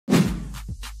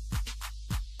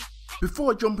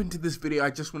Before I jump into this video, I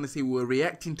just want to say we're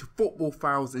reacting to football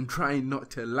fouls and trying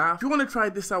not to laugh. If you want to try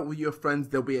this out with your friends,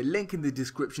 there'll be a link in the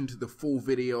description to the full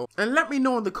video. And let me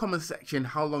know in the comment section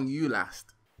how long you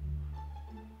last.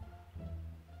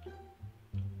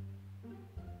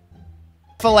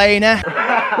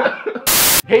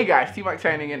 Hey guys, T-Mac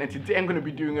signing in, and today I'm going to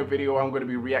be doing a video where I'm going to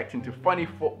be reacting to funny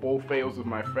football fails with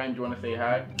my friend. You want to say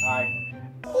hi? Hi.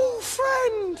 Oh,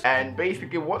 friend! And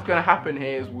basically what's going to happen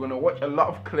here is we're going to watch a lot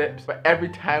of clips, but every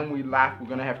time we laugh we're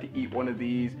going to have to eat one of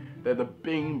these. They're the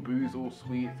Bing Boozle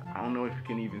sweets. I don't know if you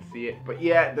can even see it, but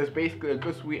yeah, there's basically a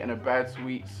good sweet and a bad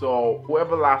sweet, so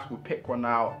whoever laughs will pick one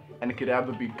out, and it could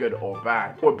either be good or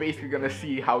bad. We're basically going to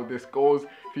see how this goes.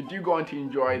 If you do go on to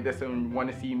enjoy this and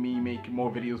want to see me making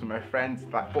more videos with my friends,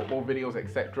 like football videos,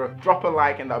 etc., drop a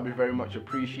like and that would be very much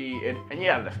appreciated. And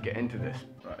yeah, let's get into this.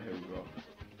 Right, here we go.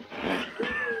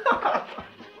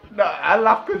 No, I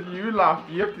laugh because you laughed.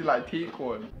 You have to like take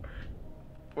one.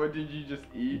 What did you just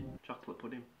eat? Chocolate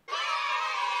pudding.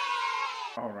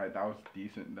 Alright, that was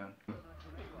decent then.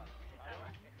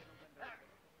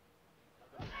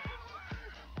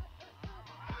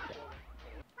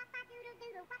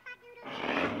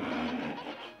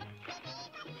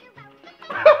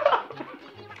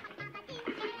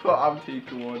 So I'm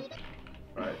taking one.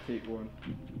 Alright, take one.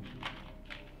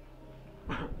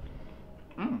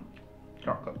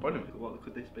 Chocolate pudding. What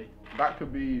could this be? That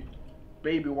could be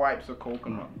baby wipes or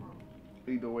coconut.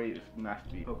 Either way, it's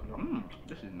nasty. Coconut.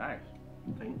 This is nice.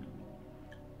 I think.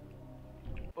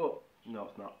 Oh, no,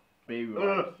 it's not. Baby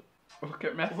wipes. Look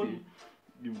at Messi.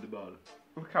 Give me the ball.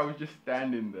 Look how he's just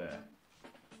standing there.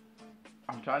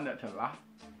 I'm trying not to laugh.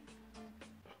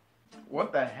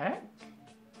 What the heck?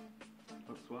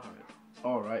 Don't swear it.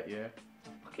 Alright, yeah.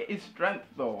 Look at his strength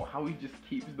though, how he just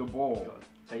keeps the ball. Got his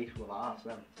face full of arse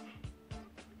then.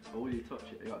 Oh, did you touch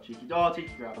it? They got cheeky. Oh,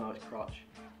 cheeky grab. No, it's crotch.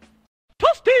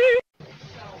 Toasty!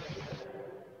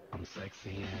 I'm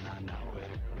sexy and I know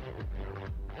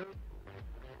it.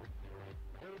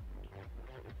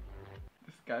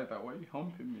 This guy's like, why are you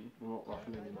humping me? I'm not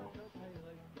laughing anymore.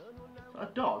 A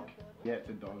dog? Yeah, it's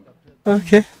a dog.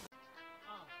 Okay.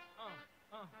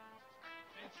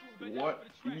 What?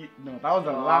 No, that was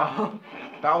a laugh.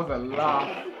 That was a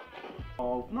laugh.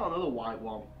 Oh, not another white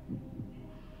one.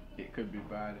 It could be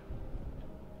bad.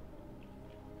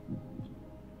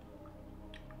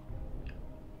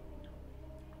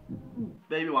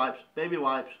 Baby wipes. Baby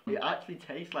wipes. It actually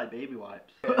tastes like baby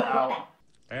wipes. Get it out.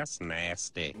 That's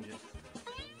nasty.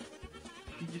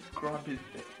 He just grabbed his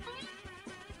dick.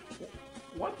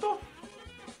 What the f—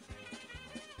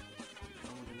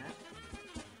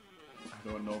 I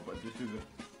don't know, but this is a—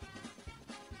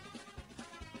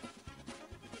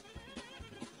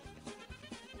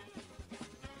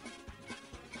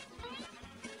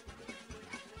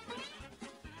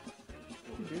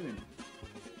 What are you doing?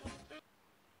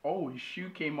 Oh, his shoe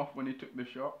came off when he took the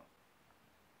shot.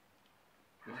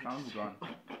 The sound's gone.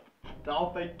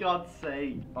 Oh, for God's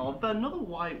sake. Oh, but another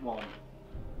white one.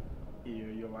 Ew,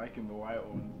 you're liking the white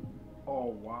ones. Oh,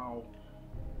 wow.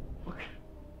 Look.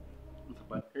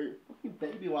 Fucking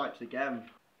baby wipes again.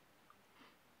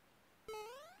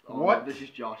 Oh, What? No, this is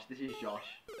Josh. This is Josh.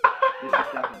 This is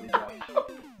definitely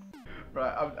Josh.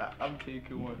 Right, I'm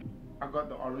taking one. I got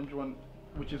the orange one,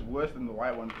 which is worse than the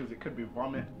white one because it could be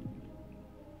vomit.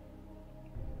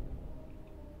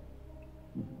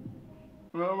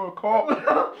 Remember, cop!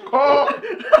 Cop!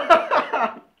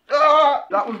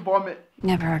 That was vomit.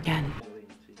 Never again.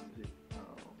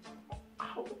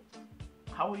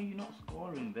 How are you not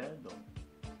scoring there though?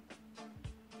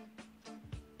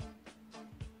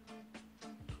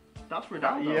 That's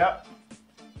Ronaldo. Yep.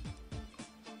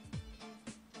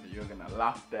 You're gonna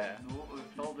laugh there.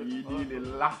 No, You nearly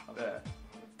laughed there.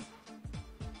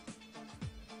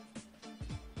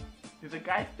 Did the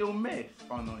guy still miss?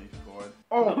 Oh no, he scored.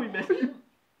 Oh, No, he missed.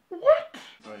 What?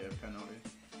 Oh yeah, penalty.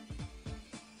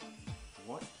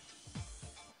 What?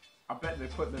 I bet they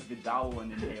put the Vidal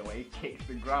one in here where he kicks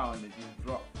the ground and just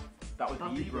drops. That was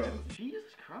Ibra.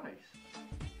 Jesus Christ.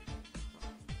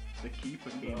 The keeper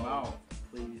came out.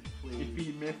 Please, If please.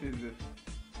 he misses it,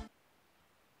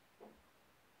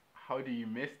 how do you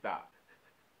miss that?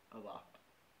 I laughed.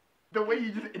 The way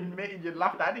you just admitted you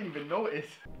laughed, I didn't even notice.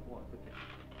 What?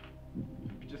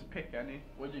 You just pick any.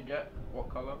 What'd you get? What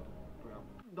color? Brown.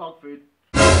 Dog food.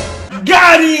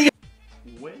 Got him!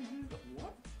 Where is it?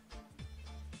 What?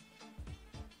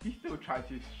 He still tried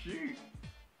to shoot.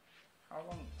 How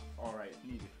long? Alright,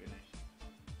 need to finish.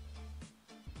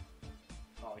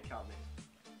 Oh, I can't miss.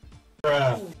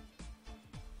 Bruh.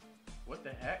 What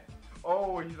the heck?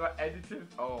 Oh, he's like edited.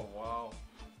 Oh, wow.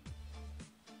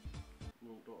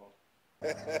 No, don't.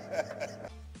 Alright,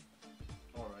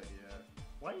 yeah.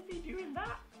 Why is he doing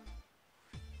that?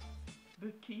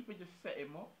 The keeper just set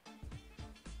him up.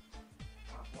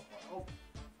 Oh.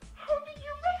 How did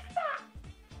you miss that?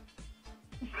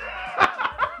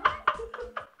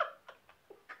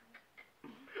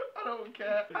 I don't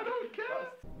care. I don't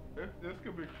care. This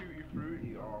could be tutti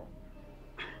fruity or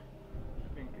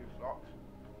stinky socks.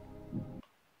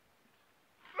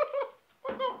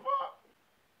 What the fuck?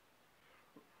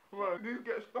 Well, these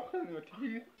get stuck in your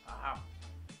teeth. Ah.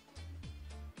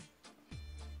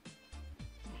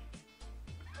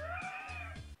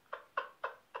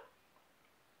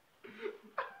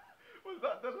 Was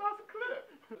that the last clip?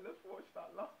 Let's watch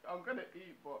that last. I'm gonna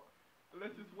eat, but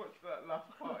let's just watch that last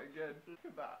part again. Look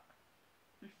at that.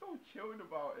 He's so chilled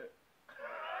about it.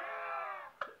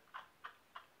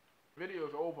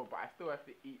 Video's over, but I still have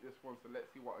to eat this one, so let's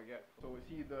see what I get. So it's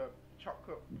either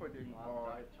chocolate pudding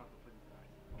or chocolate pudding tonight.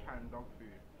 canned dog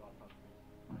food.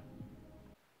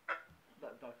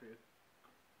 That dog food.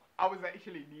 I was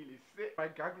actually nearly sick. My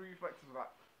gag reflexes were like,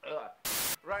 ugh.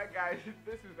 Right guys,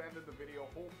 this is the end of the video.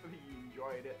 Hopefully you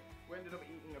enjoyed it. We ended up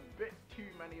eating a bit too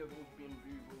many of those bean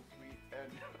boozled sweets, and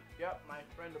yep, my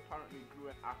friend apparently grew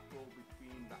an afro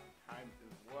between that time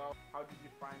as well. How did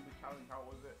you find the challenge? How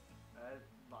was it?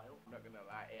 Vile. I'm not gonna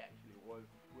lie, it actually was.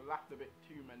 We laughed a bit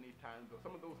too many times, but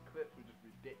some of those clips were just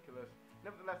ridiculous.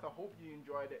 Nevertheless, I hope you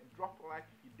enjoyed it. Drop a like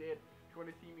if you did. If you want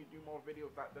to see me do more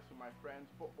videos like this with my friends,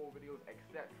 football videos,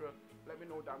 etc., let me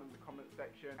know down in the comment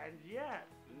section. And yeah,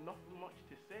 nothing much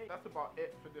to say. That's about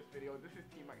it for this video. This is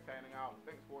T-Mac signing out.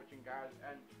 Thanks for watching, guys,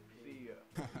 and see ya.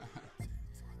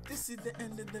 This is the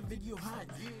end of the video. Hi,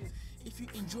 if you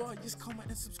enjoy, just comment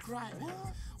and subscribe.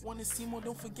 Want to see more?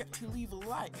 Don't forget to leave a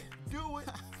like. Do it.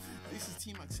 This is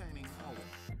T-Mac signing out.